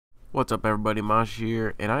What's up everybody, Mosh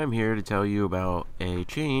here, and I am here to tell you about a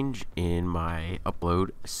change in my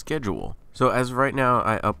upload schedule. So as of right now,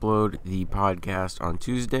 I upload the podcast on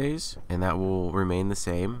Tuesdays, and that will remain the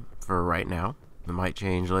same for right now. It might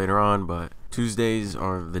change later on, but Tuesdays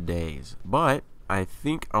are the days. But I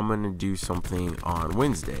think I'm going to do something on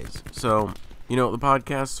Wednesdays. So, the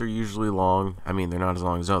podcasts are usually long. I mean, they're not as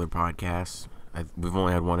long as other podcasts. We've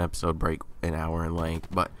only had one episode break an hour in length,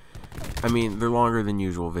 but I mean, they're longer than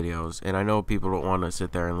usual videos, and I know people don't want to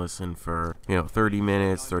sit there and listen for, 30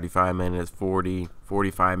 minutes, 35 minutes, 40,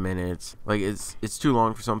 45 minutes. Like, it's too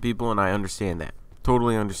long for some people, and I understand that.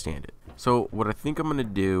 Totally understand it. So, what I think I'm going to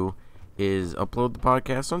do is upload the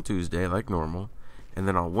podcast on Tuesday, like normal, and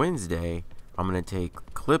then on Wednesday, I'm going to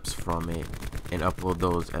take clips from it and upload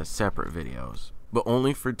those as separate videos. But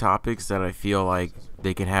only for topics that I feel like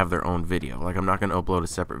they can have their own video. Like, I'm not going to upload a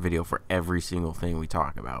separate video for every single thing we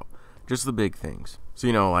talk about. Just the big things. So,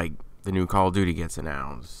 like the new Call of Duty gets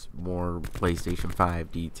announced, more PlayStation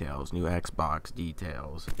 5 details, new Xbox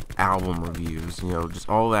details, album reviews, just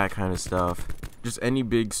all that kind of stuff. Just any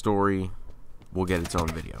big story will get its own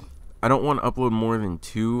video. I don't want to upload more than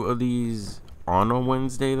 2 of these on a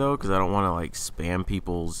Wednesday, though, because I don't want to, spam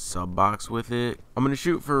people's sub box with it. I'm going to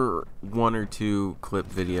shoot for 1 or 2 clip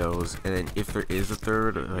videos, and then if there is a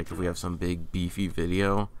third, like if we have some big beefy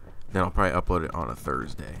video, then I'll probably upload it on a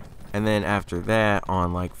Thursday. And then after that,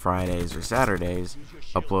 on Fridays or Saturdays,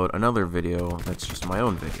 upload another video that's just my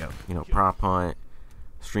own video. Prop hunt,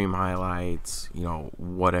 stream highlights,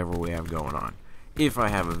 whatever we have going on. If I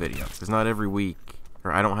have a video. Because not every week,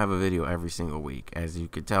 or I don't have a video every single week. As you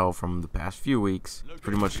could tell from the past few weeks, it's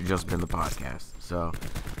pretty much just been the podcast. So,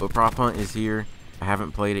 but prop hunt is here. I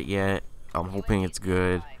haven't played it yet. I'm hoping it's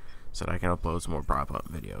good so that I can upload some more prop hunt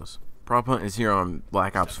videos. Prop Hunt is here on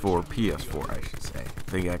Black Ops 4 PS4, I should say. I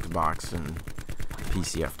think Xbox and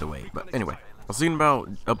PC have to wait. But anyway, I was thinking about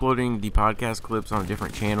uploading the podcast clips on a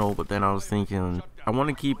different channel, but then I was thinking I want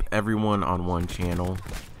to keep everyone on one channel,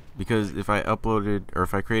 because if I uploaded, or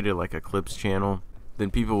if I created a clips channel, then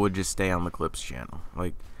people would just stay on the clips channel.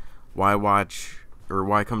 Like, why watch, or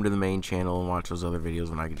why come to the main channel and watch those other videos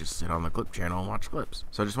when I could just sit on the clip channel and watch clips?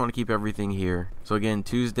 So I just want to keep everything here. So again,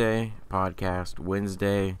 Tuesday, podcast,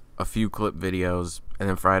 Wednesday, a few clip videos, and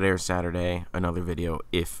then Friday or Saturday, another video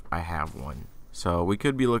if I have one. So we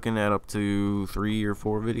could be looking at up to 3 or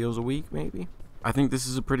 4 videos a week, maybe. I think this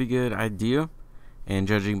is a pretty good idea, and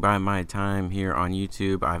judging by my time here on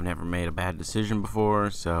YouTube, I've never made a bad decision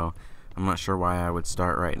before, so I'm not sure why I would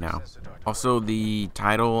start right now. Also, the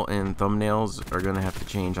title and thumbnails are going to have to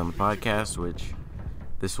change on the podcast, which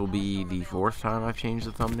this will be the 4th time I've changed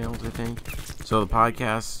the thumbnails, I think. So the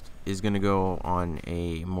podcast is going to go on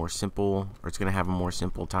a more simple, or it's going to have a more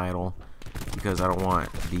simple title, because I don't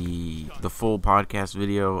want the full podcast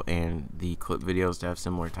video and the clip videos to have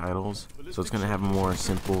similar titles. So it's going to have a more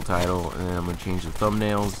simple title, and then I'm going to change the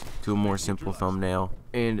thumbnails to a more simple thumbnail.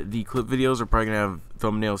 And the clip videos are probably going to have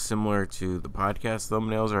thumbnails similar to the podcast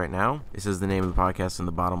thumbnails right now. It says the name of the podcast in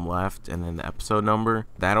the bottom left, and then the episode number.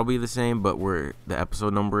 That'll be the same, but where the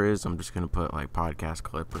episode number is, I'm just going to put podcast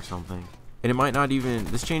clip or something. And it might not even,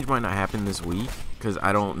 this change might not happen this week, because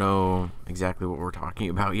I don't know exactly what we're talking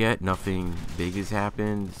about yet. Nothing big has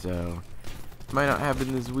happened, so it might not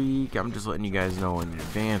happen this week. I'm just letting you guys know in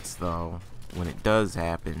advance, though, when it does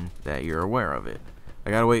happen, that you're aware of it. I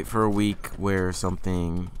gotta wait for a week where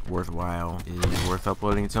something worthwhile is worth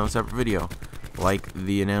uploading its own separate video, like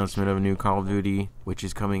the announcement of a new Call of Duty, which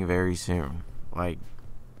is coming very soon,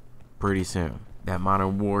 pretty soon. That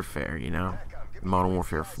Modern Warfare, Modern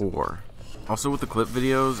Warfare 4. Also, with the clip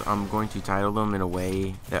videos, I'm going to title them in a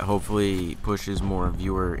way that hopefully pushes more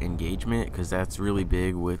viewer engagement, because that's really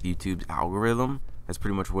big with YouTube's algorithm. That's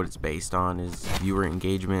pretty much what it's based on, is viewer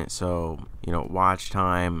engagement. So, watch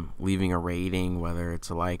time, leaving a rating, whether it's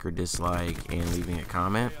a like or dislike, and leaving a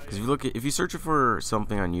comment. Because if you search for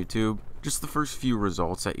something on YouTube, just the first few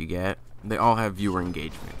results that you get, they all have viewer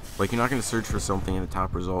engagement. You're not going to search for something and the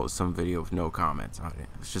top result is some video with no comments on it.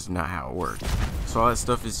 It's just not how it works. So all that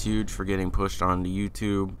stuff is huge for getting pushed onto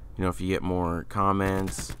YouTube. If you get more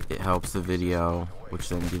comments, it helps the video, which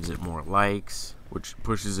then gives it more likes, which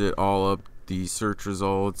pushes it all up the search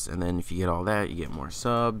results. And then if you get all that, you get more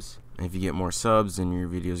subs. And if you get more subs, then your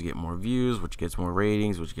videos get more views, which gets more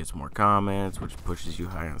ratings, which gets more comments, which pushes you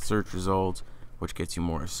high on search results, which gets you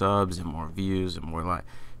more subs and more views and more likes.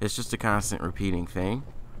 It's just a constant repeating thing.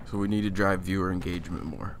 So we need to drive viewer engagement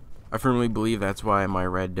more. I firmly believe that's why my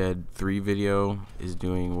Red Dead 3 video is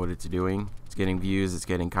doing what it's doing. It's getting views, it's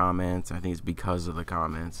getting comments. I think it's because of the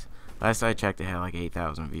comments. Last I checked, it had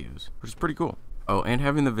 8,000 views, which is pretty cool. Oh, and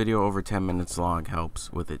having the video over 10 minutes long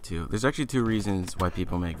helps with it too. There's actually 2 reasons why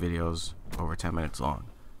people make videos over 10 minutes long.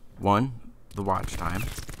 1, the watch time.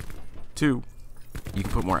 2, you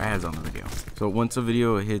can put more ads on the video. So once a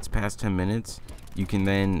video hits past 10 minutes, you can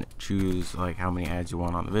then choose like how many ads you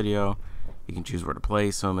want on the video. You can choose where to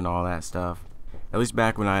place them and all that stuff. At least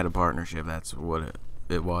back when I had a partnership, that's what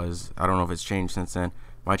it was. I don't know if it's changed since then.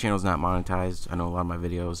 My channel's not monetized. I know a lot of my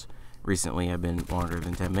videos recently have been longer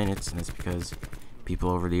than 10 minutes, and it's because people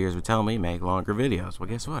over the years would tell me make longer videos. Well,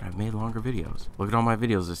 guess what? I've made longer videos. Look at all my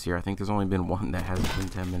videos this year. I think there's only been one that hasn't been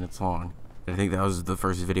 10 minutes long. I think that was the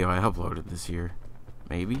first video I uploaded this year.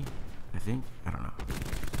 Maybe? I think? I don't know.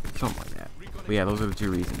 Something like that. But yeah, those are the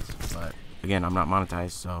 2 reasons. But again, I'm not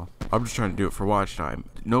monetized, so I'm just trying to do it for watch time.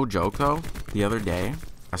 No joke though, the other day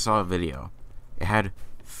I saw a video. It had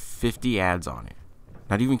 50 ads on it.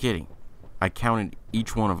 Not even kidding. I counted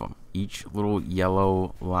each one of them. Each little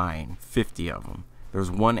yellow line. 50 of them. There's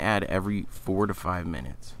one ad every 4 to 5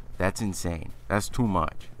 minutes. That's insane. That's too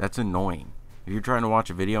much. That's annoying. If you're trying to watch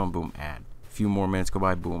a video and boom, ad. A few more minutes go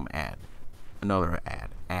by, boom, ad. Another ad.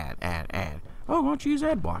 Ad. Oh, why don't you use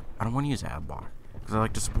ad block? I don't want to use ad block because I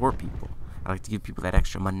like to support people. I like to give people that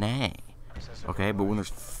extra money. Okay, but when there's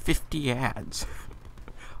 50 ads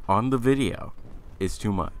on the video, it's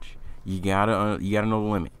too much. You gotta know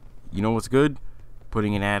the limit. You know what's good?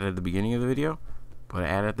 Putting an ad at the beginning of the video, put an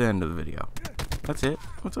ad at the end of the video. That's it.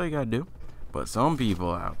 That's all you gotta do. But some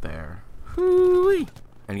people out there, hoo-wee.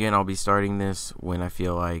 And again, I'll be starting this when I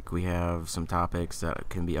feel like we have some topics that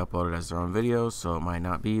can be uploaded as their own videos, so it might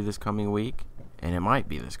not be this coming week, and it might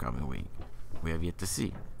be this coming week. We have yet to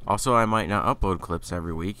see. Also, I might not upload clips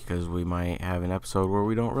every week because we might have an episode where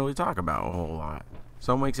we don't really talk about a whole lot.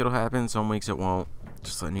 Some weeks it'll happen, some weeks it won't.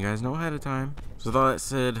 Just letting you guys know ahead of time. So with all that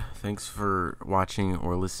said, thanks for watching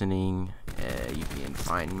or listening. You can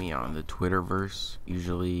find me on the Twitterverse,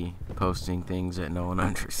 usually posting things that no one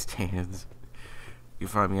understands. You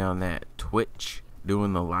can find me on that Twitch,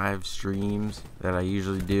 doing the live streams that I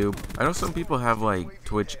usually do. I know some people have like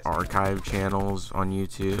Twitch archive channels on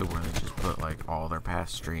YouTube where they just put like all their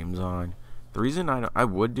past streams on. The reason I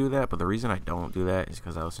would do that, but the reason I don't do that is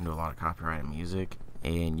because I listen to a lot of copyrighted music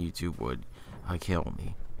and YouTube would kill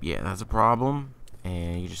me. Yeah, that's a problem.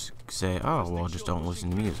 And you just say, oh, well, just don't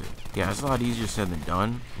listen to music. Yeah, it's a lot easier said than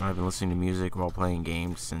done. I've been listening to music while playing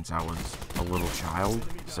games since I was a little child.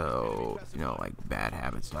 So, you know, like, bad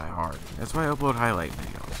habits die hard. That's why I upload highlight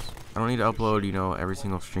videos. I don't need to upload, you know, every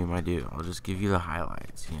single stream I do. I'll just give you the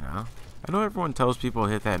highlights, you know? I know everyone tells people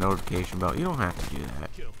to hit that notification bell. You don't have to do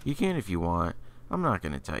that. You can if you want. I'm not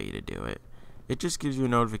going to tell you to do it. It just gives you a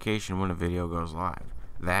notification when a video goes live.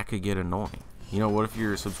 That could get annoying. You know, what if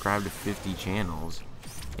you're subscribed to 50 channels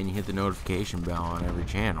and you hit the notification bell on every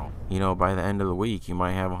channel? You know, by the end of the week, you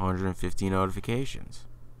might have 150 notifications.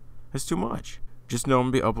 That's too much. Just know I'm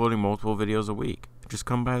going to be uploading multiple videos a week. Just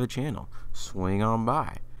come by the channel. Swing on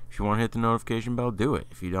by. If you want to hit the notification bell, do it.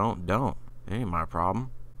 If you don't, don't. It ain't my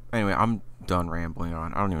problem. Anyway, I'm done rambling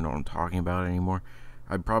on. I don't even know what I'm talking about anymore.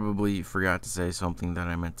 I probably forgot to say something that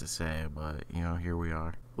I meant to say, but, you know, here we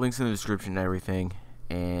are. Links in the description and everything.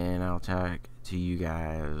 And I'll talk to you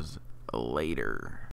guys later.